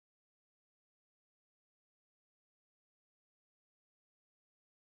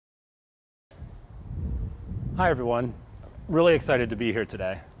Hi everyone, really excited to be here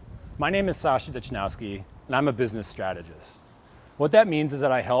today. My name is Sasha Duchnowski and I'm a business strategist. What that means is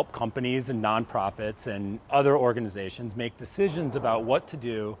that I help companies and nonprofits and other organizations make decisions about what to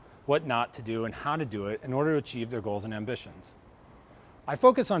do, what not to do, and how to do it in order to achieve their goals and ambitions. I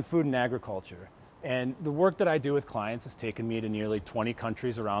focus on food and agriculture, and the work that I do with clients has taken me to nearly 20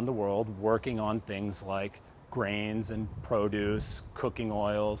 countries around the world working on things like grains and produce, cooking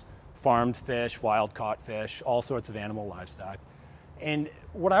oils, farmed fish, wild-caught fish, all sorts of animal livestock. And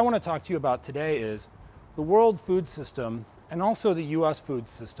what I want to talk to you about today is the world food system and also the US food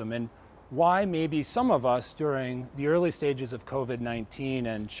system, and why maybe some of us during the early stages of COVID-19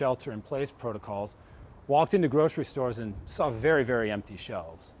 and shelter-in-place protocols walked into grocery stores and saw very, very empty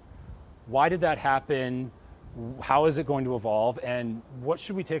shelves. Why did that happen? How is it going to evolve? And what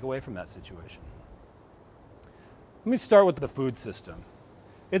should we take away from that situation? Let me start with the food system.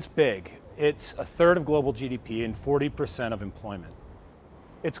 It's big. It's a third of global GDP and 40% of employment.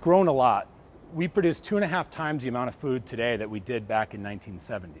 It's grown a lot. We produce 2.5 times the amount of food today that we did back in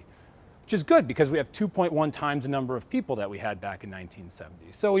 1970, which is good because we have 2.1 times the number of people that we had back in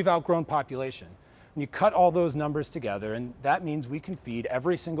 1970. So we've outgrown population. And you cut all those numbers together, and that means we can feed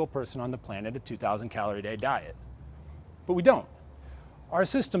every single person on the planet a 2,000 calorie a day diet. But we don't. Our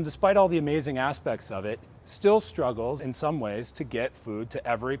system, despite all the amazing aspects of it, still struggles in some ways to get food to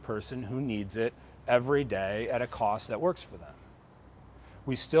every person who needs it every day at a cost that works for them.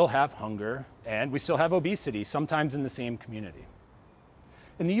 We still have hunger and we still have obesity, sometimes in the same community.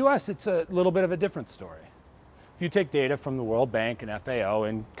 In the US, it's a little bit of a different story. If you take data from the World Bank and FAO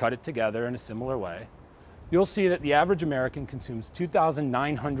and cut it together in a similar way, you'll see that the average American consumes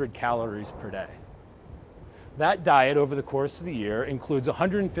 2,900 calories per day. That diet over the course of the year includes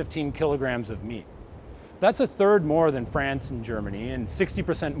 115 kilograms of meat. That's a third more than France and Germany and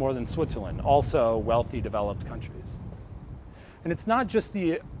 60% more than Switzerland, also wealthy developed countries. And it's not just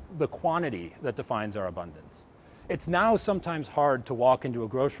the quantity that defines our abundance. It's now sometimes hard to walk into a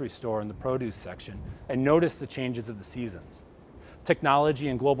grocery store in the produce section and notice the changes of the seasons. Technology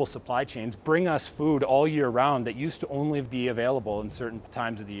and global supply chains bring us food all year round that used to only be available in certain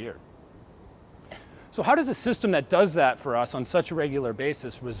times of the year. So how does a system that does that for us on such a regular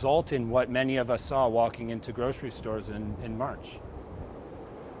basis result in what many of us saw walking into grocery stores in March?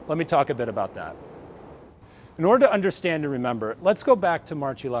 Let me talk a bit about that. In order to understand and remember, let's go back to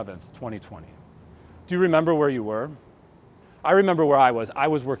March 11th, 2020. Do you remember where you were? I remember where I was. I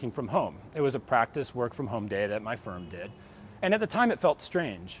was working from home. It was a practice work from home day that my firm did. And at the time it felt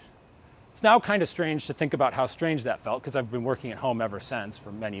strange. It's now kind of strange to think about how strange that felt because I've been working at home ever since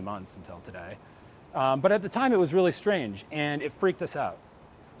for many months until today. But at the time it was really strange and it freaked us out.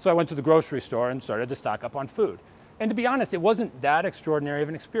 So I went to the grocery store and started to stock up on food. And to be honest, it wasn't that extraordinary of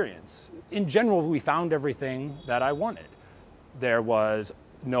an experience. In general, we found everything that I wanted. There was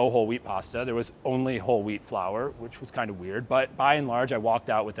no whole wheat pasta. There was only whole wheat flour, which was kind of weird. But by and large, I walked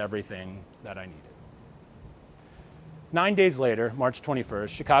out with everything that I needed. 9 days later, March 21st,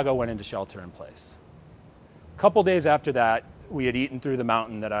 Chicago went into shelter in place. A couple days after that, we had eaten through the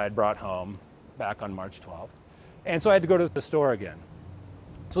mountain that I had brought home back on March 12th. And so I had to go to the store again.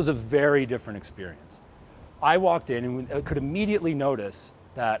 So it was a very different experience. I walked in and I could immediately notice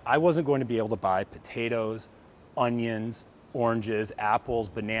that I wasn't going to be able to buy potatoes, onions, oranges, apples,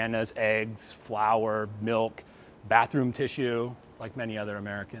 bananas, eggs, flour, milk, bathroom tissue, like many other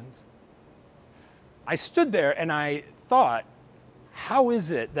Americans. I stood there and I thought, how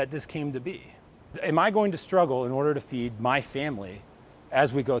is it that this came to be? Am I going to struggle in order to feed my family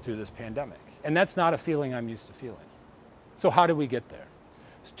as we go through this pandemic? And that's not a feeling I'm used to feeling. So how did we get there?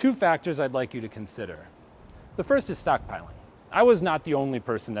 There's two factors I'd like you to consider. The first is stockpiling. I was not the only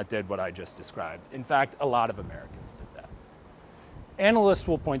person that did what I just described. In fact, a lot of Americans did that. Analysts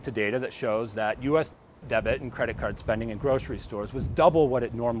will point to data that shows that US debit and credit card spending in grocery stores was double what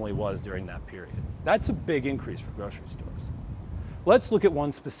it normally was during that period. That's a big increase for grocery stores. Let's look at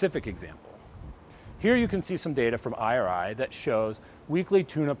one specific example. Here you can see some data from IRI that shows weekly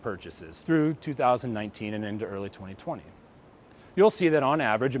tuna purchases through 2019 and into early 2020. You'll see that on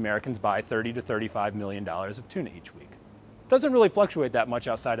average, Americans buy $30 to $35 million of tuna each week. Doesn't really fluctuate that much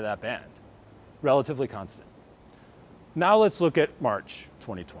outside of that band. Relatively constant. Now let's look at March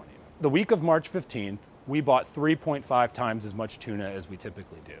 2020. The week of March 15th, we bought 3.5 times as much tuna as we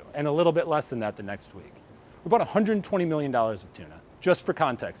typically do, and a little bit less than that the next week. We bought $120 million of tuna. Just for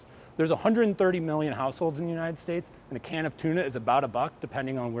context, there's 130 million households in the United States, and a can of tuna is about $1,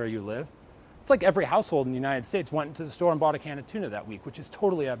 depending on where you live. It's like every household in the United States went into the store and bought a can of tuna that week, which is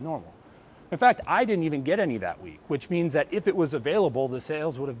totally abnormal. In fact, I didn't even get any that week, which means that if it was available, the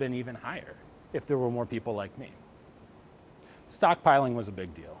sales would have been even higher. if there were more people like me. Stockpiling was a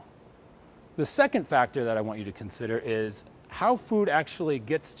big deal. The second factor that I want you to consider is how food actually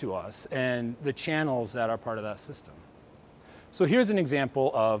gets to us and the channels that are part of that system. So here's an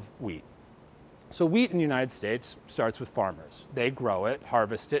example of wheat. So wheat in the United States starts with farmers. They grow it,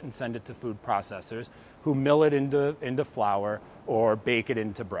 harvest it, and send it to food processors who mill it into flour or bake it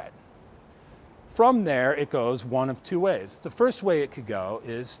into bread. From there, it goes one of two ways. The first way it could go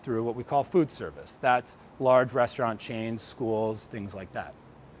is through what we call food service. That's large restaurant chains, schools, things like that.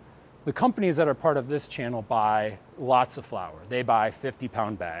 The companies that are part of this channel buy lots of flour. They buy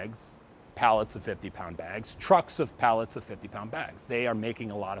 50-pound bags, pallets of 50-pound bags, trucks of pallets of 50-pound bags. They are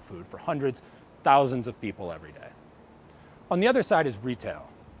making a lot of food for hundreds, thousands of people every day. On the other side is retail.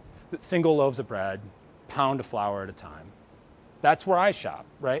 Single loaves of bread, pound of flour at a time. That's where I shop,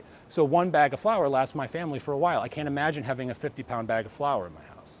 right? So one bag of flour lasts my family for a while. I can't imagine having a 50-pound bag of flour in my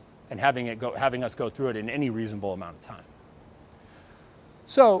house and having us go through it in any reasonable amount of time.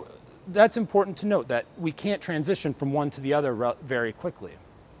 So that's important to note, that we can't transition from one to the other very quickly.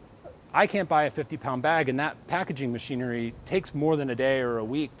 I can't buy a 50-pound bag, and that packaging machinery takes more than a day or a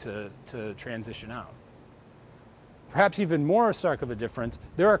week to transition out. Perhaps even more stark of a difference,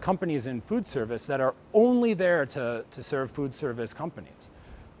 there are companies in food service that are only there to serve food service companies.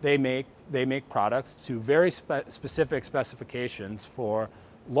 They make products to very specific specifications for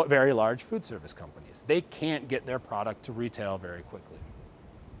very large food service companies. They can't get their product to retail very quickly.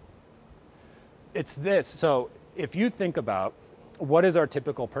 It's this, so if you think about what is our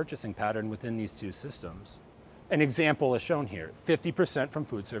typical purchasing pattern within these two systems, an example is shown here, 50% from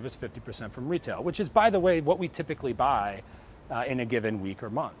food service, 50% from retail, which is, by the way, what we typically buy in a given week or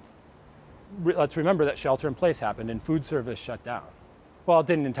month. Let's remember that shelter in place happened and food service shut down. Well, it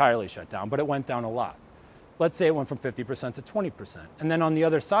didn't entirely shut down, but it went down a lot. Let's say it went from 50% to 20%. And then on the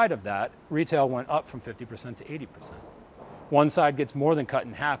other side of that, retail went up from 50% to 80%. One side gets more than cut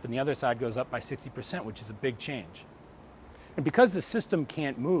in half and the other side goes up by 60%, which is a big change. And because the system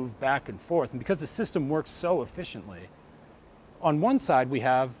can't move back and forth, and because the system works so efficiently, on one side we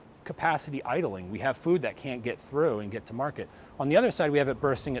have capacity idling. We have food that can't get through and get to market. On the other side, we have it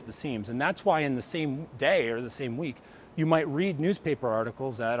bursting at the seams. And that's why in the same day or the same week, you might read newspaper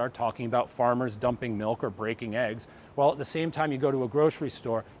articles that are talking about farmers dumping milk or breaking eggs, while at the same time you go to a grocery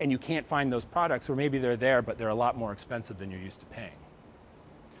store and you can't find those products, or maybe they're there, but they're a lot more expensive than you're used to paying.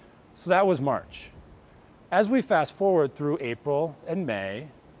 So that was March. As we fast forward through April and May,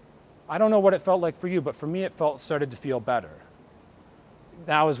 I don't know what it felt like for you, but for me it started to feel better.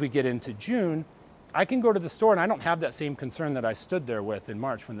 Now as we get into June, I can go to the store and I don't have that same concern that I stood there with in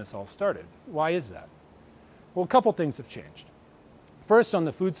March when this all started. Why is that? Well, a couple things have changed. First, on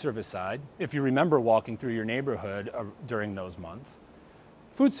the food service side, if you remember walking through your neighborhood during those months,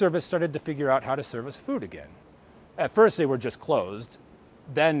 food service started to figure out how to serve us food again. At first they were just closed.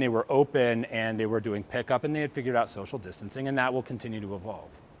 Then they were open and they were doing pickup and they had figured out social distancing, and that will continue to evolve.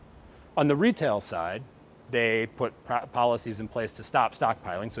 On the retail side, they put policies in place to stop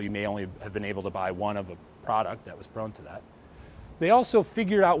stockpiling, so you may only have been able to buy one of a product that was prone to that. They also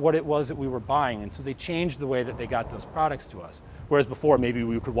figured out what it was that we were buying, and so they changed the way that they got those products to us. Whereas before, maybe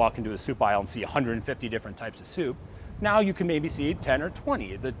we could walk into a soup aisle and see 150 different types of soup. Now you can maybe see 10 or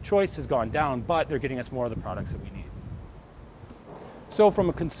 20. The choice has gone down, but they're getting us more of the products that we need. So from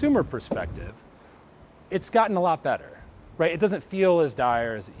a consumer perspective, it's gotten a lot better, right? It doesn't feel as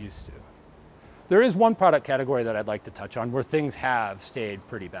dire as it used to. There is one product category that I'd like to touch on where things have stayed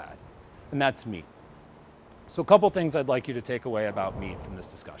pretty bad, and that's meat. So a couple things I'd like you to take away about meat from this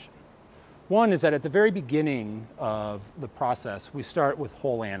discussion. One is that at the very beginning of the process, we start with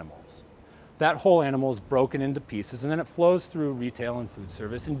whole animals. That whole animal is broken into pieces, and then it flows through retail and food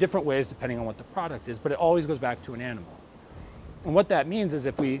service in different ways depending on what the product is, but it always goes back to an animal. And what that means is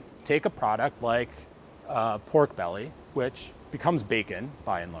if we take a product like pork belly, which becomes bacon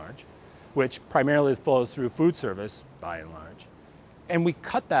by and large, which primarily flows through food service by and large, and we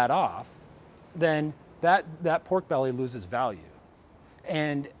cut that off, then that pork belly loses value.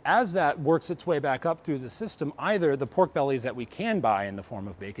 And as that works its way back up through the system, either the pork bellies that we can buy in the form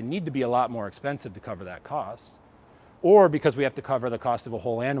of bacon need to be a lot more expensive to cover that cost, or because we have to cover the cost of a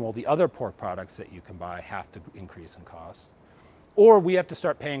whole animal, the other pork products that you can buy have to increase in cost. Or we have to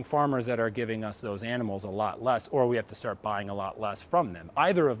start paying farmers that are giving us those animals a lot less, or we have to start buying a lot less from them.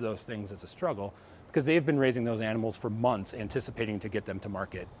 Either of those things is a struggle because they've been raising those animals for months, anticipating to get them to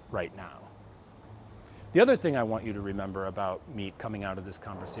market right now. The other thing I want you to remember about meat coming out of this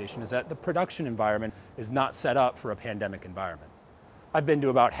conversation is that the production environment is not set up for a pandemic environment. I've been to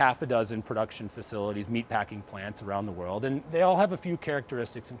about half a dozen production facilities, meat packing plants around the world, and they all have a few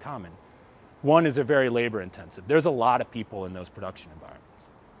characteristics in common. One is they're very labor intensive. There's a lot of people in those production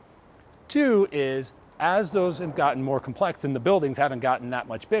environments. Two is, as those have gotten more complex and the buildings haven't gotten that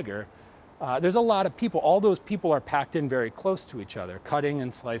much bigger, there's a lot of people. All those people are packed in very close to each other, cutting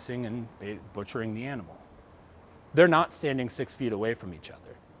and slicing and butchering the animal. They're not standing 6 feet away from each other.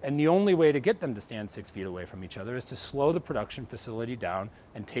 And the only way to get them to stand 6 feet away from each other is to slow the production facility down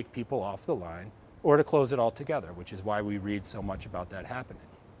and take people off the line, or to close it altogether, which is why we read so much about that happening.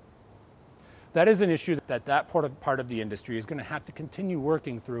 That is an issue that part of the industry is going to have to continue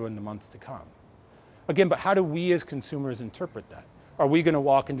working through in the months to come. Again, but how do we as consumers interpret that? Are we going to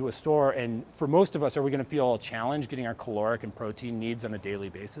walk into a store and, for most of us, are we going to feel a challenge getting our caloric and protein needs on a daily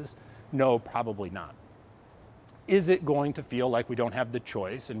basis? No, probably not. Is it going to feel like we don't have the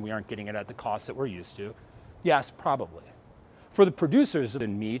choice and we aren't getting it at the cost that we're used to? Yes, probably. For the producers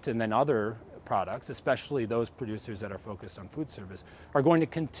in meat and then other products, especially those producers that are focused on food service, are going to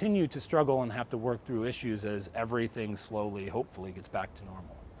continue to struggle and have to work through issues as everything slowly, hopefully, gets back to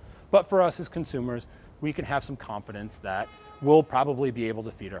normal. But for us as consumers, we can have some confidence that we'll probably be able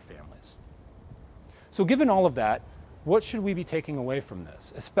to feed our families. So given all of that, what should we be taking away from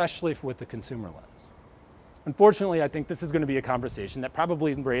this, especially with the consumer lens? Unfortunately, I think this is going to be a conversation that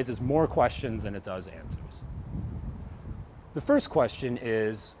probably raises more questions than it does answers. The first question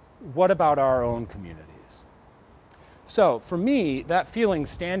is, what about our own communities? So for me, that feeling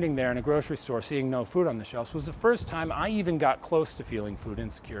standing there in a grocery store seeing no food on the shelves was the first time I even got close to feeling food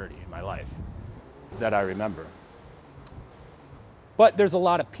insecurity in my life that I remember. But there's a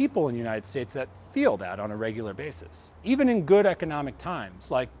lot of people in the United States that feel that on a regular basis. Even in good economic times,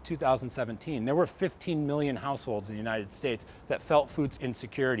 like 2017, there were 15 million households in the United States that felt food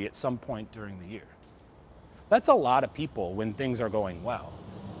insecurity at some point during the year. That's a lot of people when things are going well.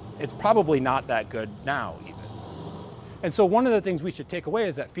 It's probably not that good now even. And so one of the things we should take away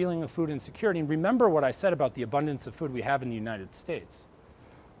is that feeling of food insecurity. And remember what I said about the abundance of food we have in the United States.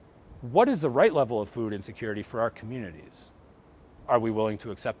 What is the right level of food insecurity for our communities? Are we willing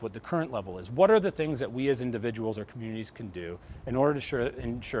to accept what the current level is? What are the things that we as individuals or communities can do in order to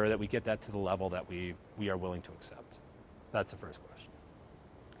ensure that we get that to the level that we are willing to accept? That's the first question.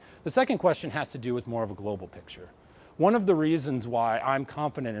 The second question has to do with more of a global picture. One of the reasons why I'm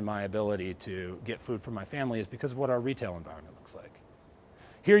confident in my ability to get food for my family is because of what our retail environment looks like.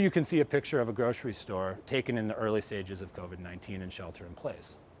 Here you can see a picture of a grocery store taken in the early stages of COVID-19 and shelter in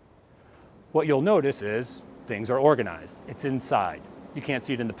place. What you'll notice is things are organized. It's inside. You can't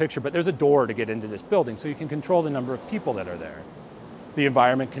see it in the picture, but there's a door to get into this building so you can control the number of people that are there. The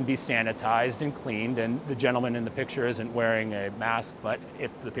environment can be sanitized and cleaned, and the gentleman in the picture isn't wearing a mask, but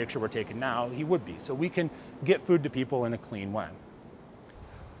if the picture were taken now, he would be. So we can get food to people in a clean way.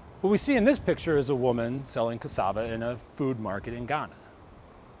 What we see in this picture is a woman selling cassava in a food market in Ghana.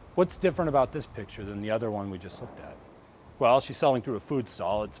 What's different about this picture than the other one we just looked at? Well, she's selling through a food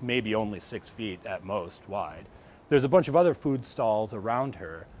stall. It's maybe only 6 feet at most wide. There's a bunch of other food stalls around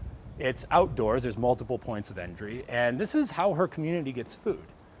her. It's outdoors, there's multiple points of entry, and this is how her community gets food.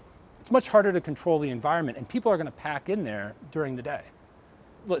 It's much harder to control the environment, and people are going to pack in there during the day.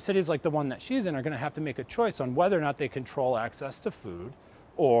 Cities like the one that she's in are going to have to make a choice on whether or not they control access to food,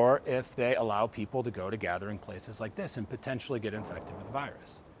 or if they allow people to go to gathering places like this and potentially get infected with the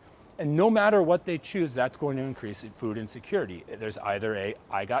virus. And no matter what they choose, that's going to increase food insecurity. There's either a,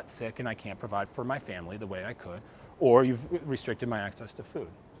 I got sick and I can't provide for my family the way I could, or you've restricted my access to food.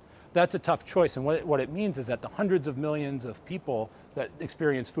 That's a tough choice, and what it means is that the hundreds of millions of people that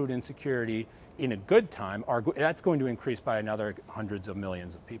experience food insecurity in a good time, that's going to increase by another hundreds of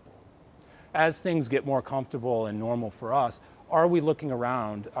millions of people. As things get more comfortable and normal for us, are we looking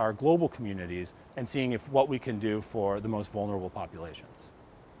around our global communities and seeing what we can do for the most vulnerable populations?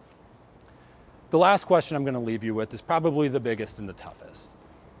 The last question I'm going to leave you with is probably the biggest and the toughest.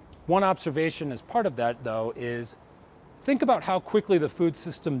 One observation as part of that, though, is think about how quickly the food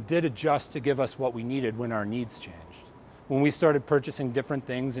system did adjust to give us what we needed when our needs changed. When we started purchasing different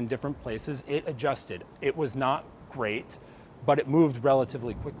things in different places, it adjusted. It was not great, but it moved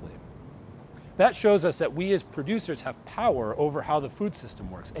relatively quickly. That shows us that we as producers have power over how the food system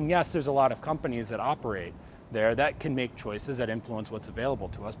works. And yes, there's a lot of companies that operate there that can make choices that influence what's available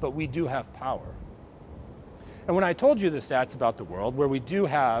to us, but we do have power. And when I told you the stats about the world, where we do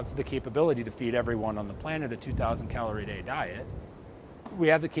have the capability to feed everyone on the planet a 2,000 calorie a day diet, we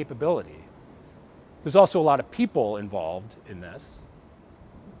have the capability. There's also a lot of people involved in this,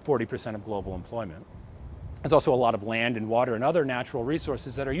 40% of global employment. There's also a lot of land and water and other natural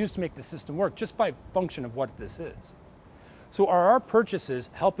resources that are used to make the system work just by function of what this is. So are our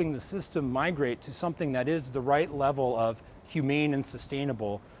purchases helping the system migrate to something that is the right level of humane and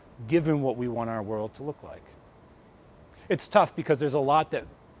sustainable given what we want our world to look like? It's tough because there's a lot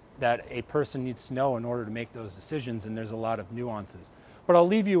that a person needs to know in order to make those decisions, and there's a lot of nuances. But I'll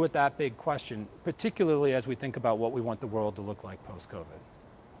leave you with that big question, particularly as we think about what we want the world to look like post-COVID.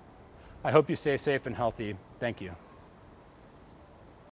 I hope you stay safe and healthy. Thank you.